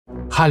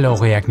Hello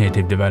React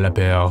Native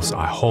developers,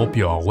 I hope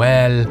you are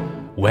well.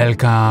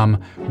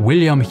 Welcome,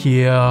 William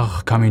here,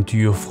 coming to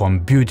you from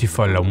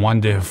beautiful and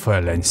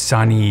wonderful and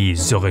sunny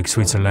Zurich,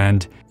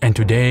 Switzerland. And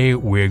today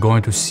we're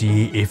going to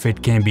see if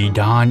it can be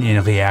done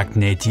in React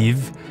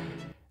Native.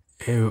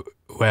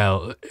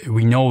 Well,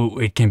 we know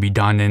it can be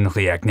done in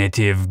React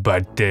Native,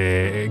 but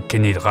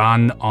can it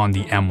run on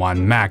the M1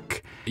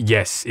 Mac?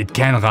 Yes, it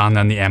can run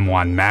on the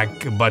M1 Mac,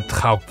 but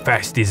how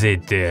fast is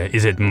it?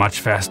 Is it much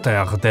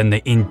faster than the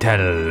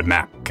Intel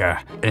Mac?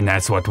 And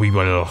that's what we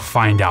will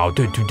find out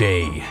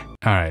today.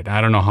 All right,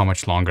 I don't know how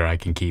much longer I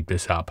can keep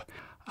this up.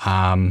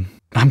 I'm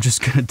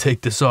just gonna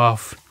take this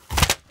off.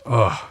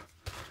 Ugh.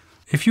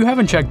 If you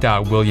haven't checked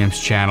out William's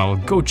channel,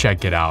 go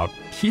check it out.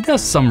 He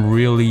does some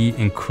really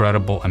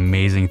incredible,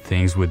 amazing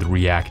things with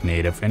React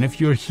Native. And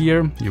if you're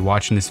here, you're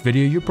watching this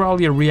video, you're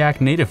probably a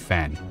React Native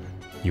fan.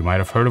 You might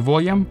have heard of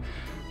William,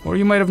 or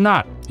you might have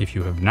not. If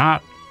you have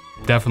not,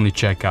 definitely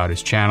check out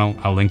his channel.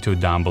 I'll link to it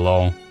down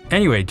below.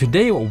 Anyway,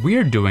 today what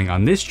we're doing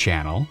on this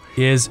channel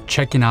is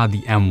checking out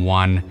the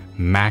M1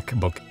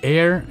 MacBook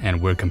Air,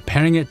 and we're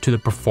comparing it to the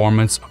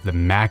performance of the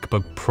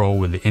MacBook Pro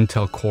with the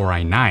Intel Core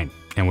i9.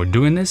 And we're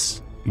doing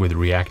this with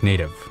React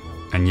Native.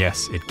 And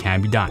yes, it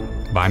can be done.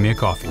 Buy me a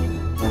coffee.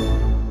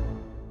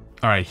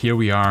 All right, here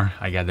we are.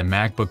 I got the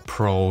MacBook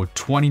Pro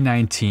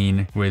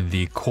 2019 with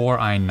the Core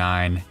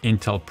i9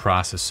 Intel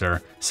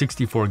processor,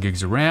 64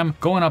 gigs of RAM,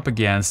 going up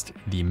against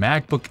the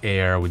MacBook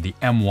Air with the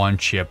M1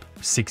 chip,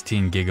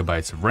 16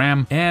 gigabytes of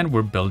RAM, and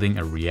we're building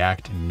a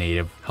React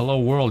Native Hello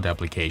World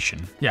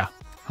application. Yeah,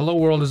 Hello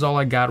World is all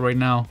I got right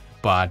now,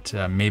 but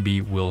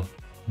maybe we'll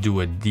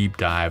do a deep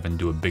dive and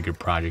do a bigger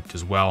project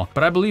as well.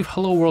 But I believe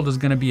Hello World is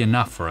gonna be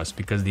enough for us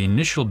because the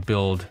initial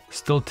build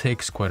still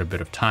takes quite a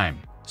bit of time.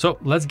 So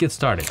let's get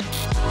started.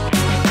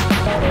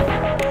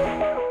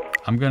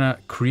 I'm gonna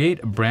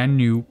create a brand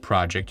new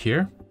project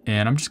here,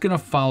 and I'm just gonna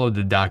follow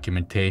the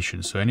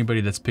documentation. So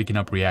anybody that's picking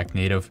up React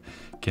Native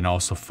can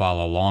also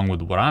follow along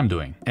with what I'm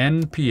doing.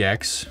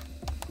 npx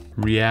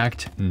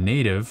React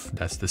Native,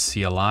 that's the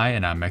CLI,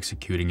 and I'm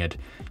executing it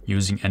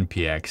using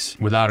npx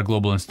without a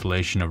global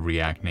installation of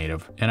React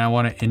Native. And I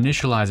wanna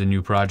initialize a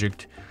new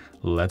project.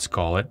 Let's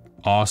call it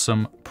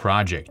Awesome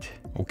Project.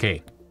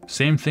 Okay,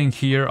 same thing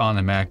here on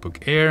the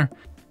MacBook Air.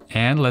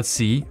 And let's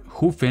see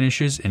who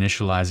finishes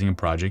initializing a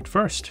project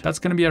first. That's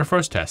gonna be our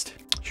first test.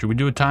 Should we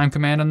do a time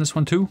command on this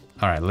one too?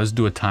 All right, let's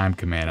do a time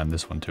command on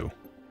this one too.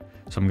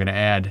 So I'm gonna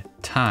add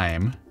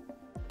time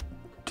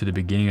to the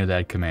beginning of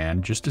that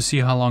command just to see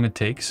how long it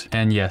takes.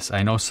 And yes,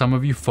 I know some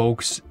of you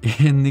folks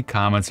in the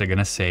comments are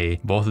gonna say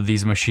both of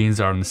these machines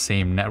are on the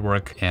same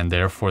network and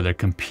therefore they're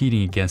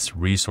competing against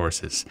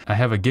resources. I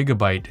have a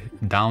gigabyte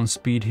down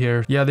speed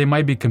here. Yeah, they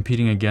might be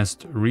competing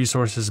against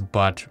resources,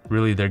 but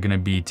really they're gonna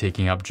be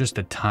taking up just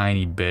a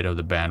tiny bit of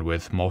the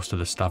bandwidth. Most of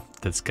the stuff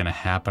that's gonna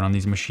happen on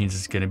these machines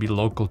is gonna be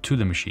local to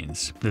the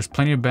machines. There's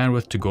plenty of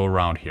bandwidth to go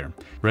around here.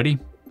 Ready?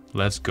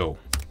 Let's go.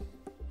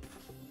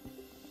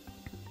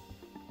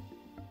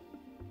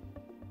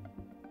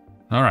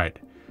 All right,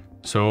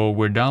 so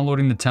we're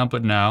downloading the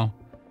template now.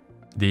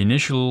 The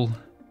initial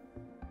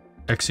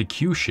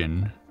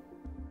execution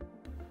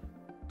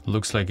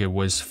looks like it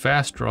was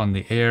faster on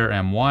the Air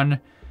M1,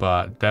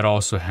 but that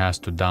also has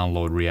to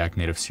download React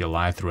Native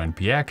CLI through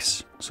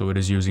npx. So it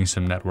is using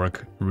some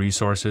network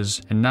resources.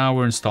 And now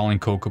we're installing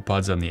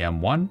CocoaPods on the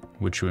M1,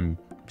 which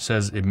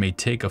says it may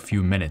take a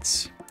few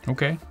minutes.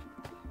 Okay,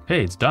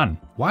 hey, it's done.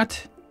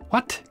 What?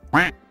 What?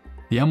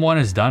 The M1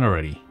 is done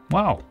already.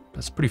 Wow,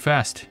 that's pretty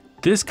fast.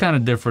 This kind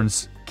of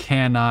difference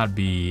cannot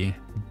be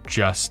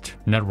just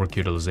network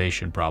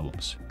utilization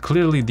problems.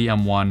 Clearly the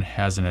M1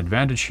 has an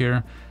advantage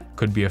here.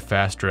 Could be a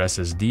faster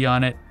SSD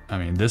on it. I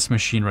mean, this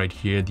machine right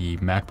here, the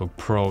MacBook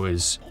Pro,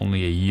 is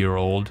only a year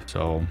old.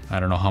 So I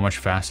don't know how much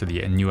faster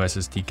the new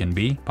SSD can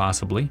be,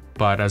 possibly.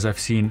 But as I've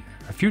seen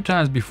a few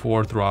times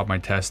before throughout my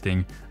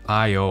testing,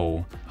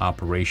 IO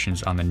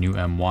operations on the new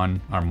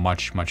M1 are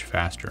much, much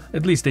faster.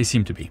 At least they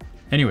seem to be.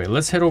 Anyway,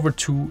 let's head over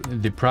to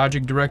the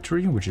project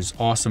directory, which is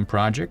Awesome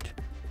Project.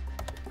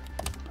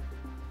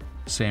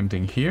 Same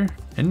thing here.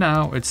 And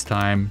now it's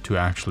time to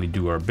actually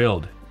do our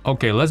build.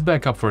 Okay, let's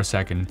back up for a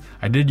second.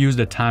 I did use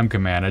the time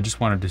command. I just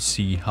wanted to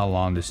see how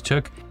long this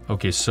took.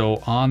 Okay, so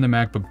on the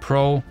MacBook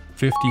Pro,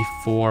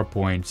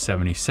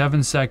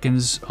 54.77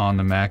 seconds. On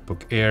the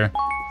MacBook Air,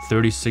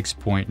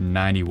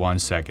 36.91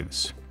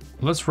 seconds.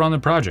 Let's run the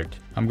project.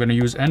 I'm gonna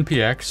use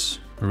npx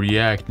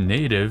React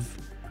Native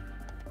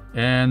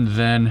and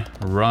then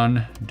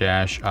run-ios.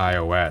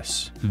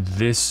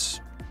 This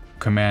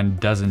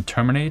command doesn't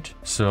terminate,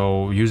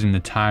 so using the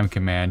time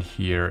command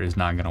here is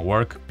not gonna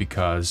work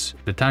because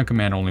the time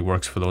command only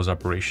works for those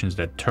operations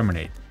that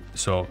terminate.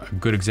 So a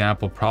good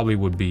example probably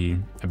would be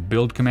a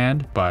build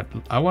command, but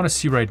I wanna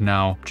see right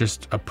now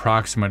just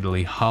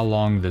approximately how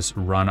long this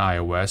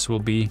run-ios will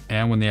be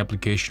and when the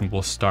application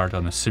will start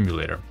on the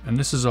simulator. And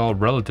this is all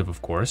relative,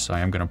 of course. I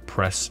am gonna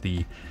press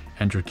the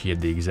enter key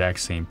at the exact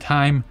same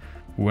time,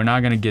 We're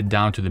not gonna get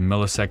down to the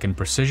millisecond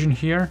precision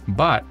here,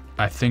 but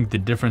I think the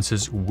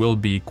differences will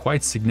be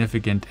quite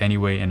significant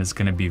anyway, and it's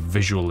gonna be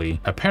visually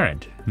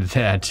apparent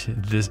that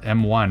this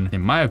M1,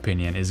 in my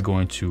opinion, is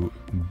going to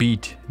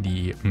beat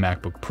the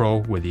MacBook Pro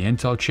with the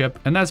Intel chip,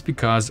 and that's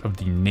because of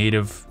the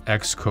native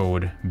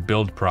Xcode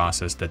build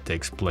process that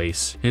takes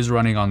place. Is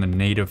running on the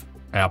native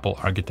Apple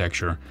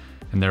architecture,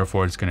 and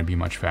therefore it's going to be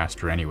much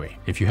faster anyway.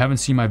 If you haven't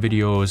seen my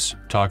videos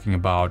talking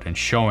about and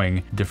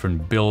showing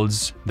different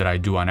builds that I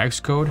do on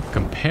Xcode,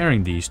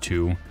 comparing these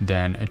two,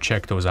 then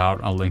check those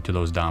out. I'll link to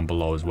those down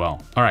below as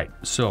well. All right,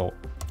 so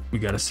we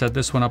got to set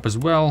this one up as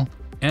well.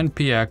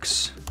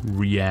 npx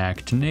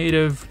react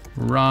native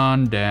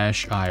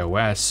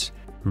run-ios.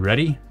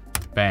 Ready?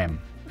 Bam,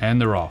 and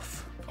they're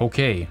off.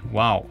 Okay,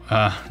 wow,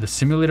 the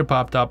simulator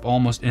popped up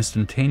almost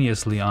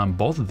instantaneously on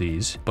both of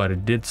these, but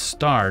it did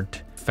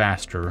start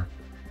faster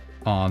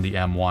on the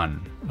M1.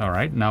 All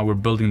right, now we're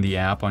building the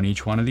app on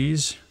each one of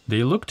these.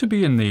 They look to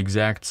be in the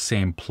exact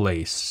same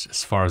place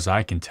as far as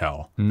I can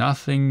tell.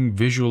 Nothing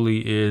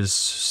visually is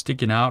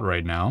sticking out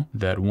right now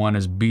that one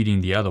is beating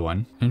the other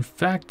one. In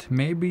fact,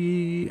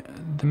 maybe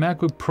the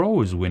MacBook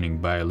Pro is winning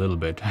by a little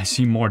bit. I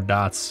see more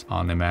dots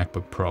on the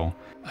MacBook Pro.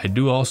 I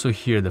do also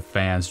hear the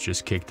fans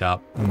just kicked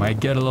up. It might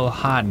get a little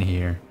hot in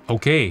here.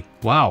 Okay,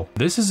 wow,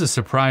 this is a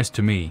surprise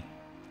to me.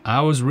 I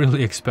was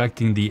really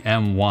expecting the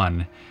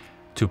M1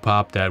 to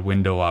pop that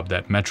window up,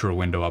 that Metro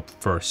window up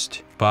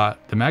first.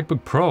 But the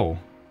MacBook Pro,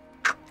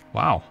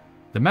 wow,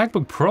 the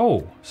MacBook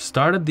Pro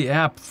started the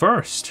app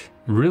first.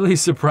 Really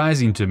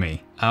surprising to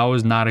me. I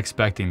was not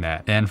expecting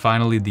that. And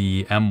finally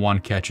the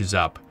M1 catches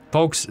up.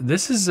 Folks,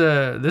 this is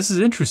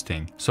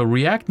interesting. So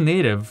React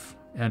Native,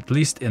 at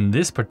least in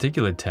this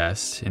particular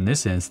test, in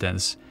this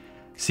instance,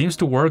 seems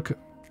to work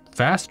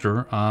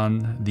faster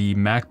on the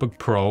MacBook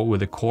Pro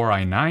with the Core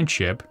i9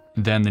 chip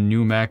than the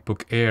new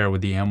MacBook Air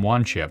with the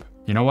M1 chip.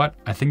 You know what?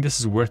 I think this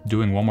is worth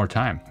doing one more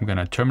time. I'm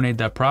gonna terminate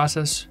that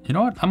process. You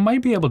know what? I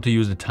might be able to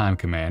use the time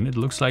command. It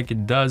looks like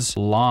it does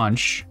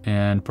launch,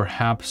 and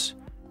perhaps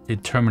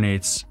it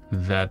terminates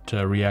that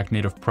React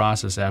Native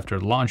process after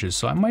it launches.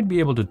 So I might be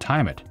able to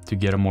time it to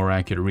get a more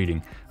accurate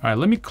reading. All right,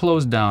 let me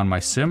close down my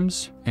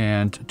sims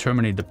and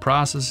terminate the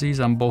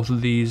processes on both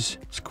of these.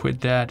 Let's quit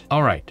that.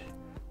 All right,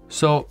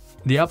 so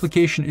the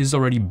application is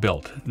already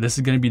built. This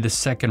is gonna be the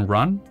second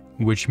run,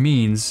 which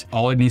means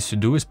all it needs to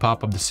do is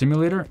pop up the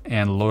simulator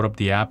and load up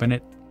the app in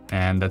it,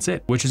 and that's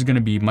it, which is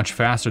gonna be much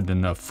faster than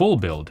the full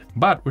build,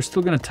 but we're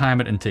still gonna time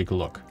it and take a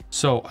look.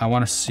 So I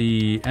wanna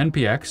see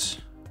npx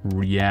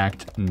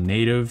react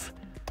native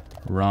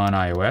run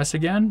iOS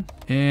again,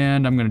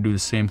 and I'm gonna do the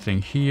same thing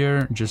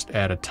here, just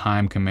add a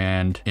time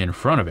command in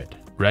front of it.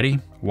 Ready?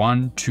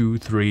 1, 2,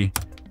 3.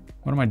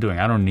 What am I doing?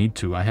 I don't need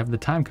to, I have the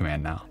time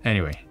command now.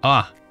 Anyway,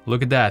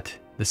 look at that.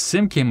 The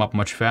sim came up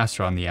much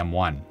faster on the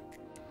M1.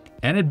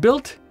 And it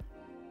built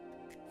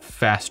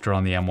faster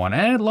on the M1,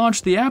 and it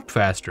launched the app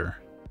faster,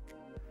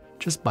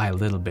 just by a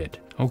little bit.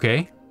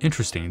 Okay,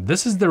 interesting.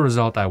 This is the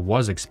result I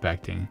was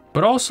expecting.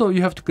 But also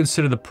you have to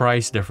consider the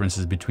price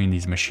differences between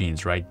these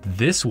machines, right?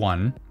 This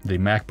one, the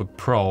MacBook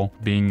Pro,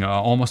 being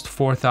almost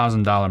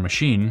 $4,000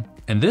 machine,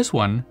 and this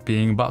one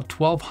being about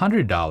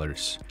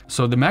 $1,200.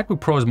 So the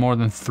MacBook Pro is more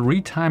than 3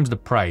 times the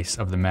price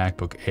of the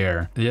MacBook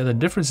Air. Yeah, the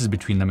differences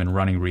between them in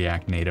running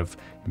React Native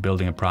and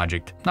building a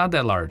project, not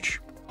that large.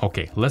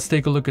 Okay, let's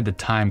take a look at the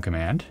time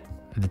command,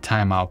 the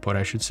time output,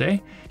 I should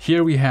say.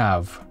 Here we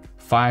have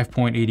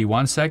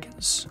 5.81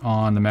 seconds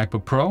on the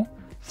MacBook Pro,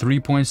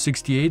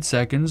 3.68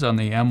 seconds on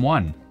the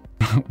M1.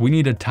 We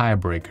need a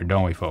tiebreaker,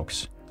 don't we,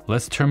 folks?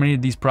 Let's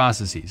terminate these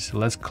processes.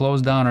 Let's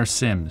close down our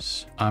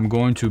sims. I'm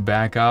going to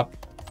back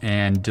up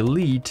and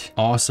delete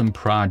awesome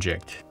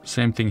project.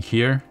 Same thing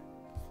here.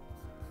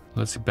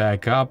 Let's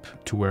back up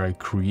to where I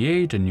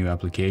create a new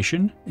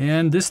application.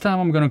 And this time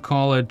I'm gonna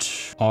call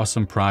it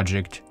awesome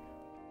project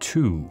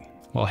 2.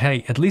 Well,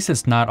 hey, at least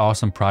it's not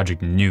awesome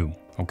project new,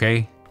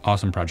 okay?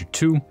 Awesome project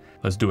 2,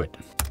 let's do it.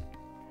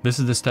 This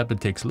is the step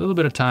that takes a little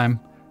bit of time,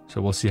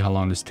 so we'll see how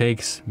long this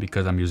takes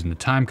because I'm using the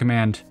time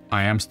command.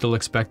 I am still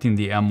expecting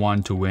the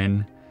M1 to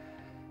win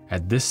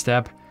at this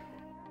step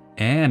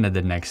and at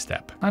the next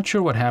step. Not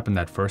sure what happened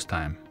that first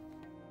time.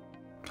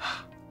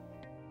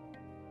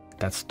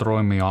 That's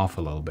throwing me off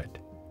a little bit.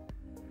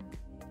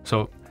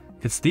 So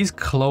it's these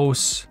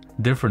close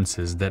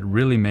differences that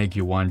really make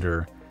you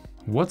wonder,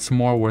 what's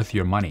more worth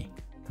your money,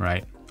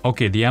 right?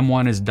 Okay, the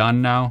M1 is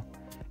done now.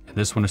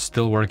 This one is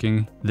still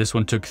working. This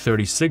one took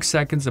 36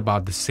 seconds,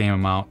 about the same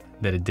amount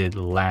that it did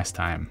last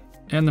time.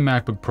 And the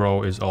MacBook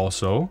Pro is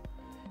also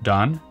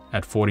done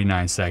at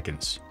 49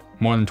 seconds,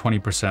 more than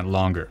 20%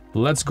 longer.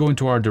 Let's go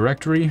into our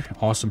directory,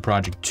 awesome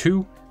project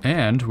 2,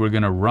 and we're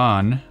gonna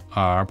run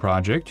our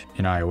project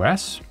in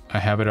iOS. I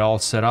have it all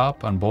set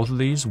up on both of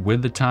these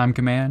with the time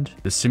command.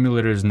 The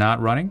simulator is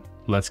not running.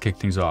 Let's kick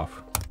things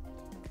off.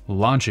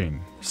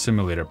 Launching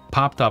simulator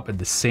popped up at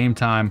the same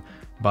time,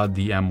 but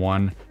the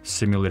M1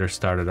 simulator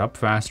started up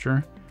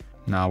faster.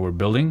 Now we're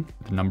building.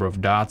 The number of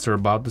dots are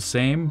about the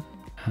same.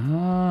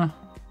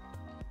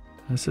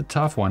 That's a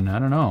tough one. I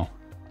don't know.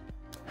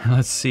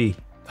 Let's see.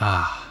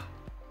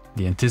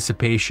 The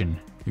anticipation,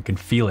 you can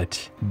feel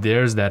it.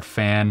 There's that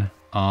fan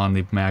on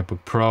the MacBook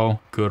Pro.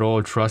 Good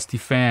old trusty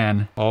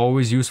fan.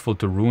 Always useful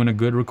to ruin a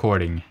good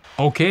recording.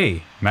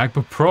 Okay,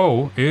 MacBook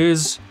Pro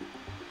is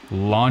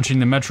launching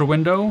the Metro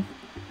window.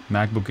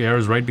 MacBook Air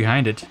is right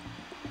behind it.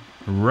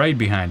 Right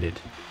behind it.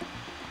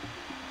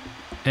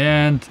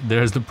 And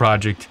there's the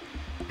project.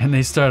 And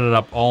they started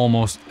up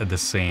almost at the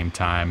same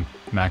time.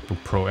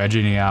 MacBook Pro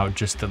edging it out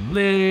just a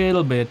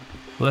little bit.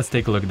 Let's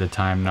take a look at the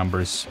time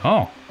numbers.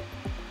 Oh,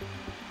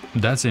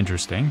 that's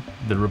interesting.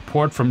 The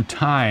report from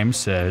Time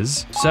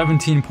says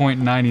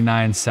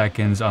 17.99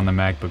 seconds on the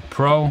MacBook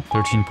Pro,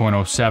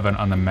 13.07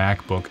 on the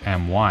MacBook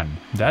M1.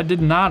 That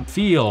did not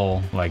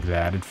feel like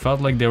that. It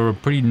felt like they were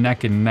pretty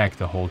neck and neck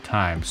the whole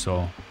time.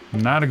 So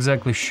I'm not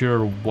exactly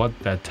sure what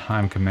that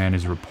time command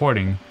is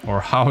reporting or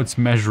how it's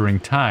measuring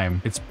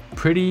time. It's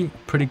pretty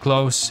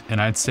close,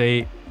 and I'd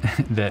say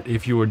that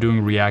if you were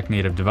doing React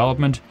Native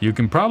development, you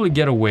can probably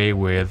get away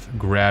with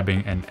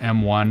grabbing an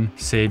M1,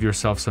 save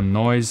yourself some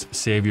noise,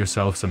 save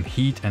yourself some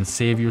heat, and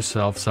save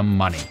yourself some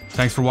money.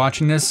 Thanks for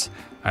watching this.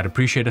 I'd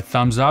appreciate a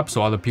thumbs up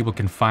so other people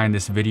can find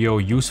this video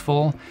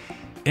useful.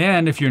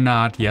 And if you're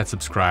not yet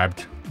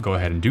subscribed, go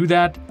ahead and do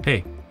that.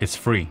 Hey, it's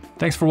free.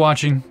 Thanks for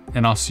watching,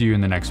 and I'll see you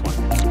in the next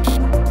one.